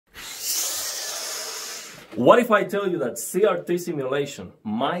What if I tell you that CRT simulation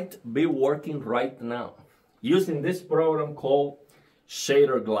might be working right now using this program called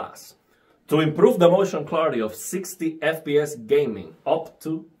ShaderGlass to improve the motion clarity of 60 FPS gaming up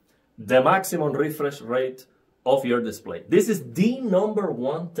to the maximum refresh rate of your display? This is the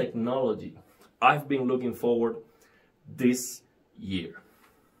 #1 technology I've been looking forward this year.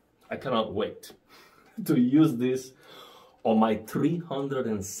 I cannot wait to use this on my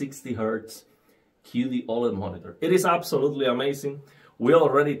 360 Hz QD OLED monitor. It is absolutely amazing. We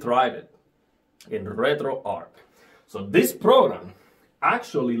already tried it in RetroArch. So this program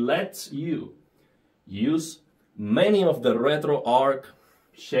actually lets you use many of the RetroArch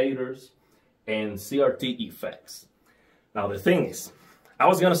shaders and CRT effects. Now the thing is, I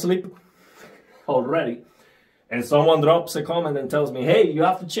was gonna sleep already, and someone drops a comment and tells me, hey, you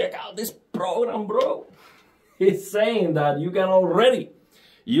have to check out this program, bro. It's saying that you can already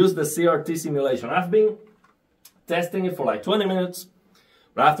use the CRT simulation. I've been testing it for like 20 minutes,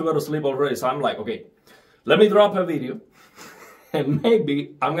 but I have to go to sleep already. So I'm like, okay, let me drop a video and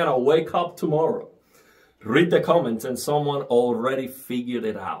maybe I'm gonna wake up tomorrow, read the comments, and someone already figured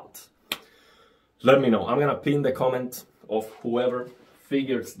it out. Let me know. I'm gonna pin the comment of whoever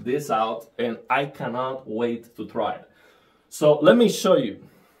figures this out, and I cannot wait to try it. So let me show you.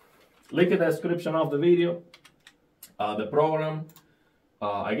 Link in the description of the video. The program,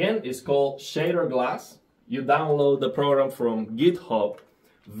 again, is called ShaderGlass. You download the program from GitHub.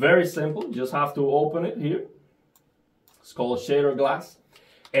 Very simple. You just have to open it here. It's called ShaderGlass.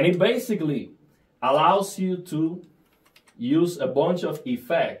 And it basically allows you to use a bunch of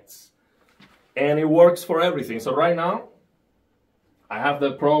effects. And it works for everything. So right now, I have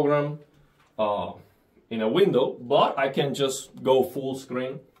the program in a window, but I can just go full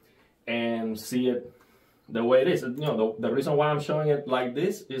screen and see it the way it is. You know, the reason why I'm showing it like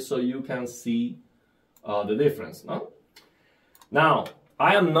this is so you can see the difference. No? Now,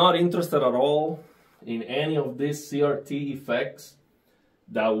 I am not interested at all in any of these CRT effects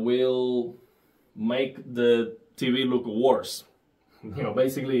that will make the TV look worse. You know,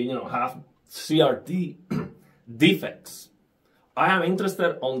 basically, you know, have CRT defects. I am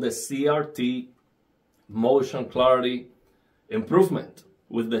interested on the CRT motion clarity improvement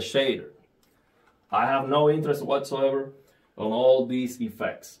with the shader. I have no interest whatsoever on all these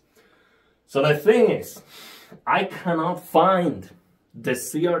effects. So the thing is, I cannot find the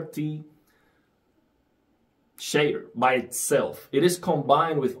CRT shader by itself. It is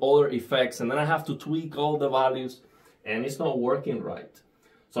combined with other effects, and then I have to tweak all the values, and it's not working right.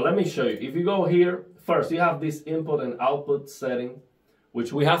 So let me show you. If you go here, first you have this input and output setting,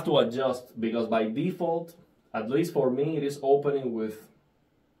 which we have to adjust because by default, at least for me, it is opening with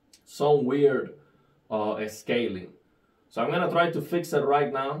some weird scaling. So I'm gonna try to fix it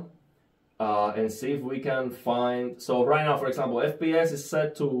right now and see if we can find. So right now, for example, FPS is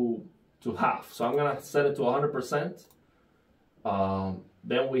set to half. So I'm gonna set it to 100%.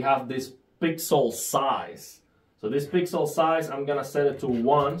 Then we have this pixel size. So this pixel size, I'm gonna set it to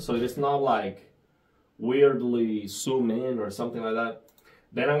 1, so it is not like weirdly zoom in or something like that.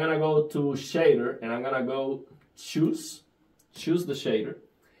 Then I'm gonna go to shader, and I'm gonna go choose the shader.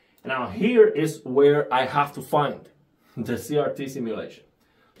 Now here is where I have to find the CRT simulation.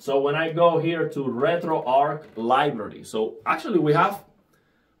 So when I go here to RetroArch library, so actually we have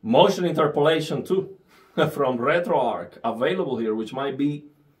motion interpolation too from RetroArch available here, which might be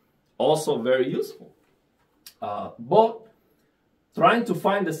also very useful. But trying to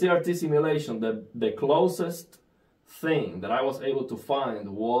find the CRT simulation, the closest thing that I was able to find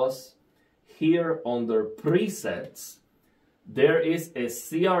was here under presets. There is a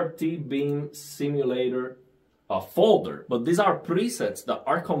CRT beam simulator folder, but these are presets that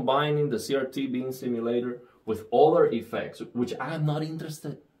are combining the CRT beam simulator with other effects, which I am not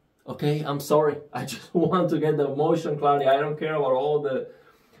interested. Okay, I'm sorry. I just want to get the motion clarity. I don't care about all the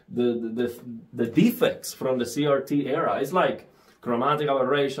defects from the CRT era. It's like chromatic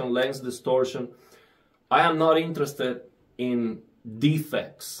aberration, lens distortion. I am not interested in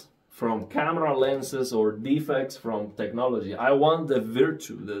defects from camera lenses or defects from technology. I want the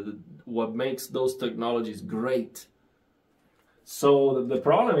virtue, what makes those technologies great. So the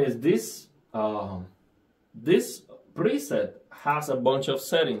problem is this preset has a bunch of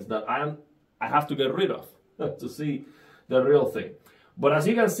settings that I have to get rid of to see the real thing. But as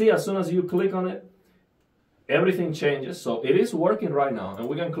you can see, as soon as you click on it, everything changes. So it is working right now, and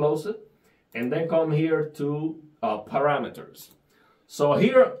we can close it and then come here to parameters. So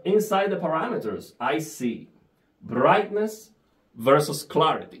here inside the parameters, I see brightness versus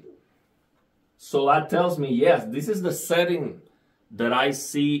clarity. So that tells me, yes, this is the setting that I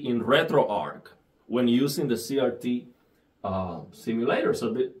see in RetroArch when using the CRT simulator.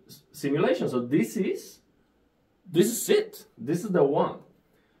 So the simulation. So this is it. This is the one.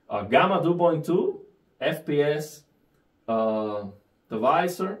 Gamma 2.2, FPS,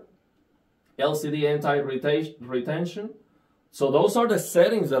 divisor, LCD anti-retention. So those are the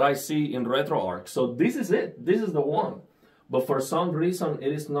settings that I see in RetroArch. So this is it. This is the one. But for some reason,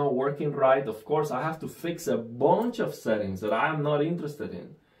 it is not working right. Of course, I have to fix a bunch of settings that I am not interested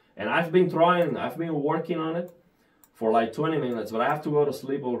in. And I've been working on it for like 20 minutes, but I have to go to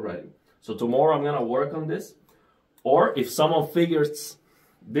sleep already. So tomorrow I'm gonna work on this. Or if someone figures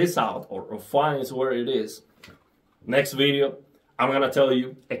this out or finds where it is, next video, I'm gonna tell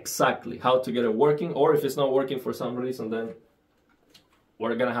you exactly how to get it working. Or if it's not working for some reason, then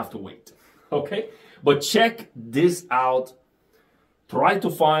we're gonna have to wait, okay? But check this out. Try to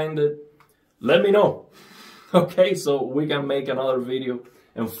find it. Let me know, okay? So we can make another video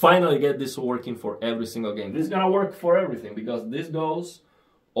and finally get this working for every single game. This is gonna work for everything because this goes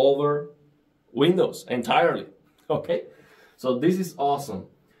over Windows entirely, okay? So this is awesome.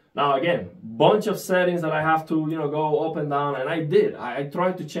 Now again, bunch of settings that I have to, go up and down, and I did. I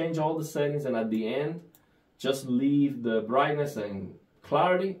tried to change all the settings, and at the end, just leave the brightness and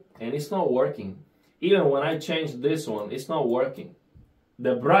clarity, and it's not working. Even when I change this one, it's not working.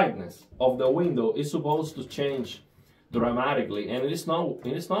 The brightness of the window is supposed to change dramatically, and it is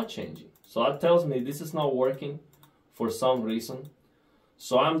not changing. So that tells me this is not working for some reason.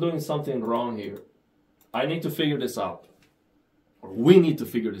 So I'm doing something wrong here. I need to figure this out. Or we need to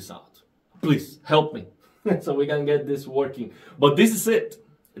figure this out. Please help me so we can get this working. But this is it.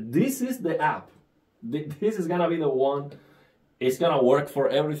 This is the app. This is gonna be the one. It's gonna work for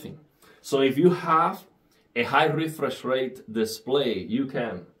everything. So if you have a high refresh rate display, you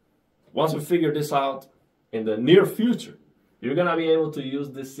can, once we figure this out in the near future, you're gonna be able to use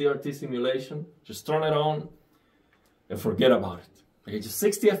this CRT simulation. Just turn it on and forget about it. Okay, just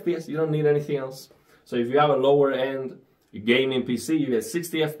 60 FPS, you don't need anything else. So if you have a lower end gaming PC, you get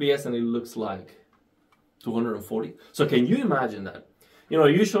 60 FPS and it looks like 240. So can you imagine that?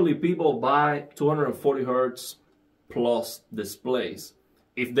 Usually people buy 240 Hertz plus displays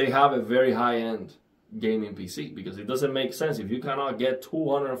if they have a very high-end gaming PC, because it doesn't make sense. If you cannot get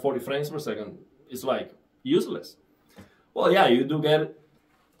 240 frames per second, it's like useless. Well, yeah, you do get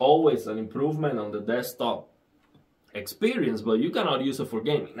always an improvement on the desktop experience, but you cannot use it for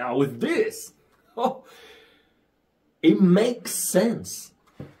gaming. Now with this, it makes sense.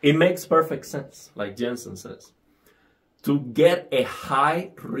 It makes perfect sense, like Jensen says, to get a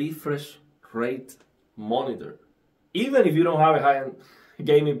high refresh rate monitor. Even if you don't have a high-end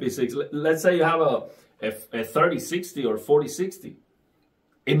gaming PC, let's say you have a 3060 or 4060,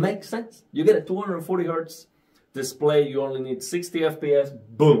 it makes sense. You get a 240 Hertz display, you only need 60 FPS,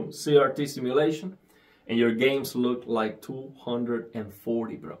 boom, CRT simulation, and your games look like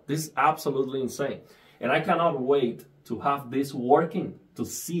 240, bro. This is absolutely insane. And I cannot wait to have this working, to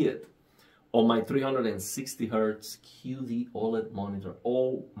see it on my 360 Hertz QD OLED monitor.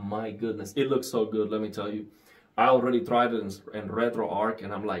 Oh my goodness, it looks so good, let me tell you. I already tried it in RetroArch,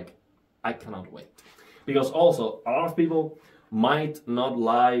 and I'm like, I cannot wait. Because also, a lot of people might not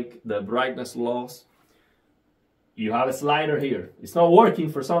like the brightness loss. You have a slider here. It's not working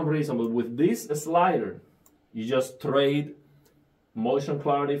for some reason, but with this slider, you just trade motion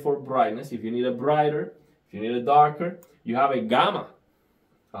clarity for brightness. If you need a brighter, if you need a darker, you have a gamma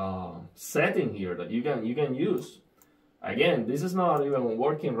setting here that you can use. Again, this is not even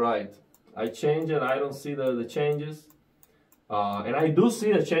working right. I change it, I don't see the changes. And I do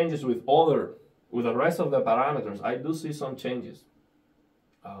see the changes with the rest of the parameters. I do see some changes.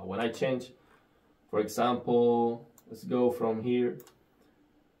 When I change, for example, let's go from here.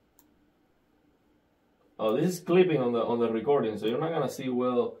 Oh, this is clipping on the recording, so you're not gonna see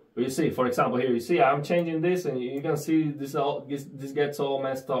well. But you see, for example, here you see I'm changing this, and you can see this gets all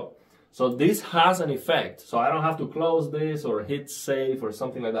messed up. So this has an effect. So I don't have to close this or hit save or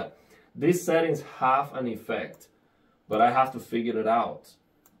something like that. These settings have an effect, but I have to figure it out.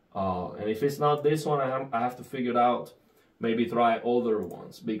 And if it's not this one, I have to figure it out. Maybe try other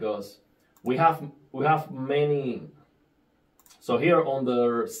ones, because we have many. So here on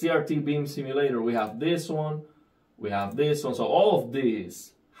the CRT beam simulator, we have this one, we have this one. So all of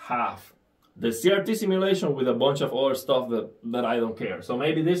these have the CRT simulation with a bunch of other stuff that I don't care. So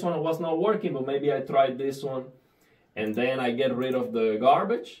maybe this one was not working, but maybe I tried this one, and then I get rid of the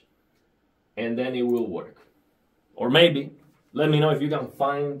garbage, and then it will work. Or maybe, let me know if you can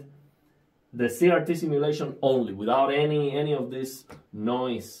find the CRT simulation only, without any of this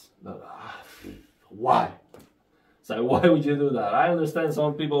noise. Why? So why would you do that? I understand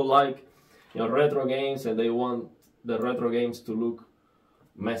some people like retro games, and they want the retro games to look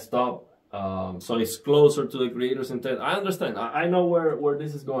messed up, so it's closer to the creator's intent. I understand. I know where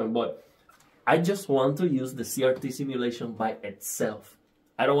this is going, but I just want to use the CRT simulation by itself.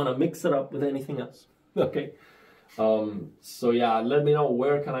 I don't want to mix it up with anything else. Okay. So yeah, let me know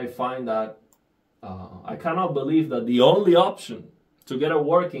where can I find that. I cannot believe that the only option to get it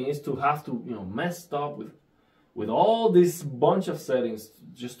working is to have to, messed up with all this bunch of settings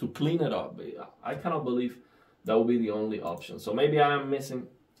just to clean it up. I cannot believe that will be the only option. So maybe I am missing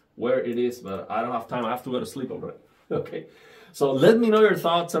where it is, but I don't have time. I have to go to sleep already. Okay. So let me know your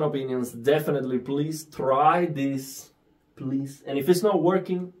thoughts and opinions. Definitely, please try this, please. And if it's not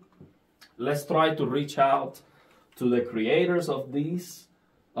working, let's try to reach out to the creators of these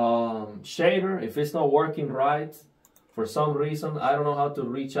shader. If it's not working right for some reason, I don't know how to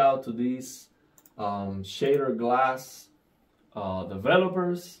reach out to these ShaderGlass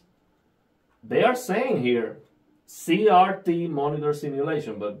developers. They are saying here CRT monitor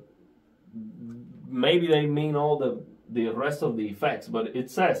simulation, but maybe they mean all the rest of the effects, but it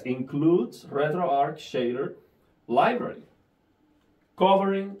says includes RetroArch shader library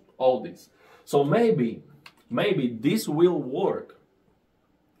covering all this. So maybe this will work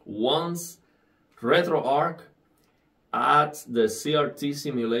once RetroArch adds the CRT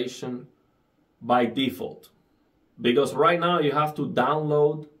simulation by default, because right now you have to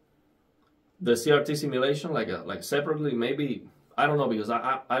download the CRT simulation like separately. Maybe, I don't know, because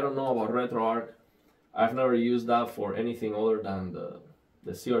I don't know about RetroArch. I've never used that for anything other than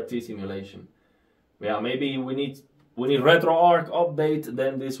the CRT simulation. Yeah, maybe we need RetroArch update,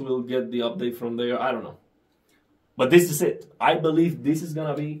 then this will get the update from there. I don't know. But this is it. I believe this is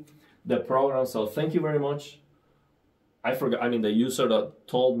gonna be the program. So thank you very much. I forgot, the user that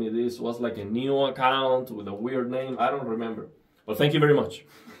told me this was like a new account with a weird name. I don't remember. But thank you very much.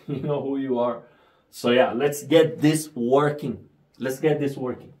 You know who you are. So yeah, let's get this working. Let's get this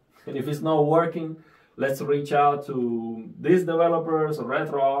working. And if it's not working, let's reach out to these developers,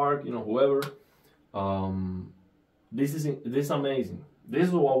 RetroArch, whoever. This is amazing. This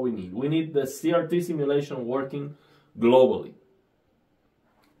is what we need. We need the CRT simulation working globally.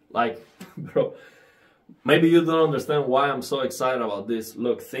 Like, bro, maybe you don't understand why I'm so excited about this.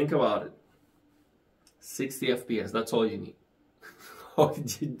 Look, think about it. 60 FPS, that's all you need.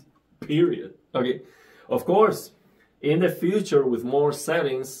 Period. Okay. Of course, in the future with more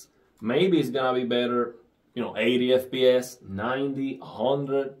settings, maybe it's gonna be better, 80 FPS, 90,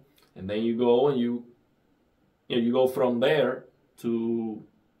 100, and then you go and you go from there to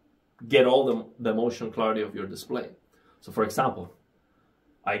get all the motion clarity of your display. So for example,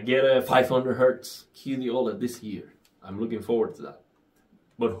 I get a 500 Hertz QD OLED this year. I'm looking forward to that.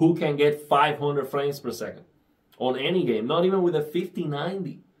 But who can get 500 frames per second on any game? Not even with a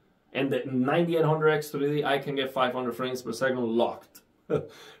 5090 and the 9800X 3D, I can get 500 frames per second locked.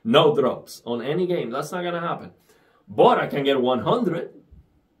 No drops on any game. That's not gonna happen. But I can get 100.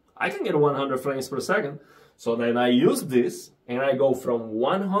 I can get 100 frames per second. So then I use this and I go from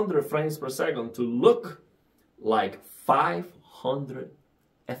 100 frames per second to look like 500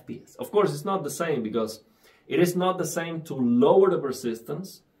 FPS. Of course, it's not the same, because it is not the same to lower the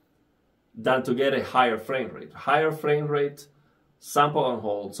persistence than to get a higher frame rate. Higher frame rate, sample and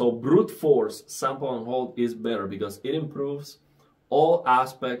hold. So brute force sample and hold is better because it improves all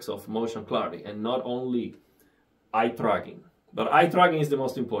aspects of motion clarity and not only eye tracking. But eye tracking is the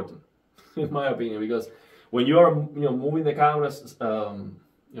most important, in my opinion, because when you are moving the cameras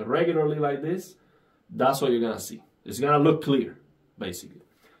regularly like this, that's what you're gonna see. It's gonna look clear, basically.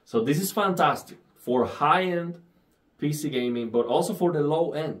 So this is fantastic for high-end PC gaming, but also for the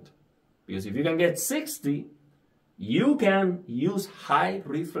low end. Because if you can get 60, you can use high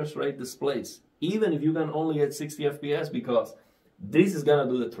refresh rate displays, even if you can only get 60 FPS, because this is gonna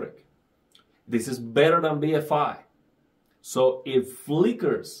do the trick. This is better than BFI. So it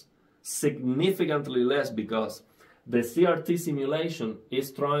flickers significantly less because the CRT simulation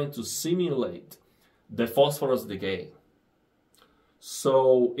is trying to simulate the phosphorus decay.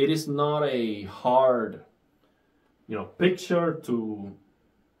 So it is not a hard, picture to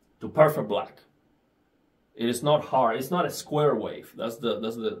perfect black. It is not hard. It's not a square wave. That's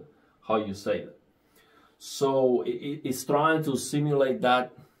the how you say it. So it's trying to simulate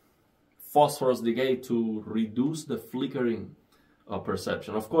that phosphorus decay to reduce the flickering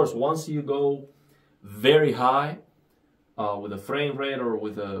perception. Of course, once you go very high with a frame rate or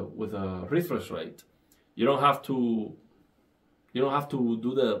with a refresh rate, you don't have to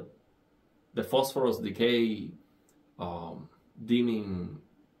do the phosphorus decay dimming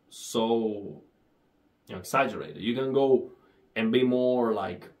so exaggerated. You can go and be more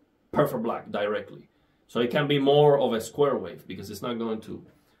like perfect black directly. So it can be more of a square wave because it's not going to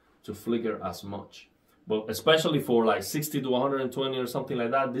flicker as much. But especially for like 60 to 120 or something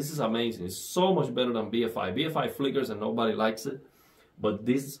like that, this is amazing. It's so much better than BFI. BFI flickers and nobody likes it, but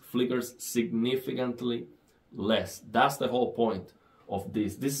this flickers significantly less. That's the whole point of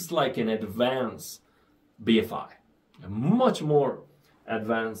this. This is like an advanced BFI, a much more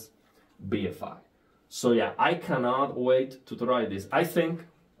advanced BFI. So yeah, I cannot wait to try this. I think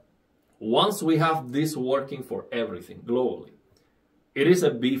once we have this working for everything globally, it is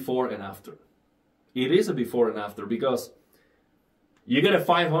a before and after. It is a before and after because you get a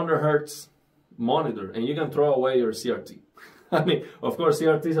 500 hertz monitor and you can throw away your CRT. I mean, of course,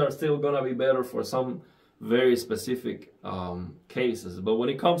 CRTs are still gonna be better for some very specific cases, but when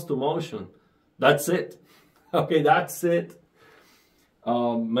it comes to motion, that's it. Okay, that's it.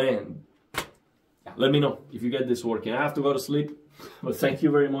 Man, let me know if you get this working. I have to go to sleep, but thank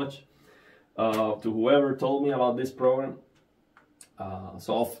you very much to whoever told me about this program.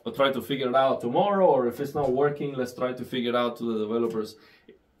 So I'll try to figure it out tomorrow, or if it's not working, let's try to figure it out to the developers.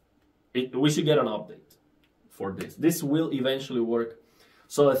 We should get an update for this. This will eventually work.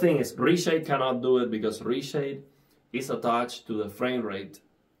 So the thing is, Reshade cannot do it because Reshade is attached to the frame rate.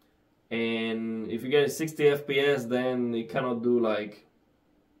 And if you get 60 FPS, then it cannot do like,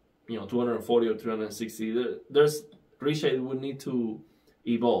 240 or 360. Reshade would need to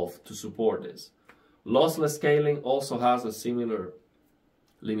evolve to support this. Lossless scaling also has a similar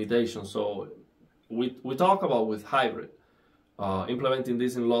limitation. So we talk about with hybrid, implementing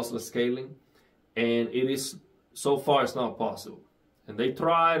this in lossless scaling, and it is, so far it's not possible. And they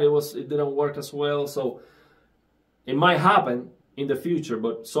tried, it didn't work as well. So it might happen in the future,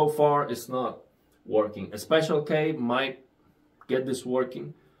 but so far it's not working. A Special K might get this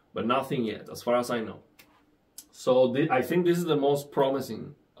working, but nothing yet, as far as I know. So I think this is the most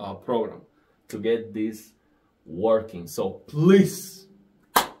promising program to get this working. So please,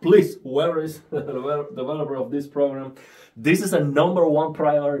 whoever is the developer of this program, this is a #1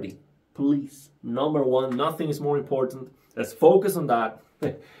 priority. Please, #1, nothing is more important. Let's focus on that.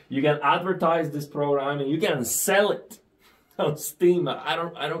 You can advertise this program and you can sell it on Steam. I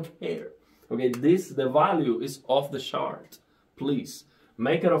don't care. Okay, the value is off the chart. Please,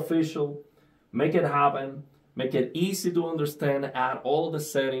 make it official, make it happen, make it easy to understand, add all the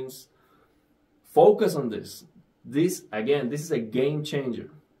settings. Focus on this. This is a game changer.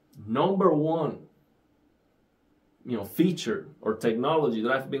 #1, feature or technology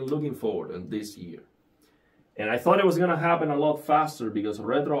that I've been looking forward in this year. And I thought it was gonna happen a lot faster because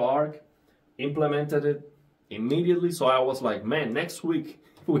RetroArch implemented it immediately. So I was like, man, next week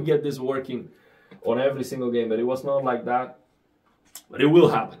we get this working on every single game. But it was not like that. But it will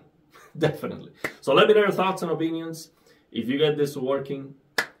happen, definitely. So let me know your thoughts and opinions. If you get this working,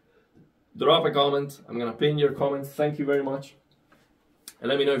 drop a comment. I'm gonna pin your comment. Thank you very much. And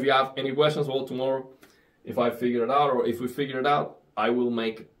let me know if you have any questions. Well, tomorrow, if I figure it out, or if we figure it out, I will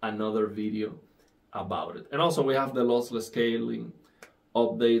make another video about it. And also we have the lossless scaling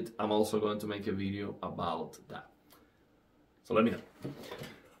update. I'm also going to make a video about that. So let me know.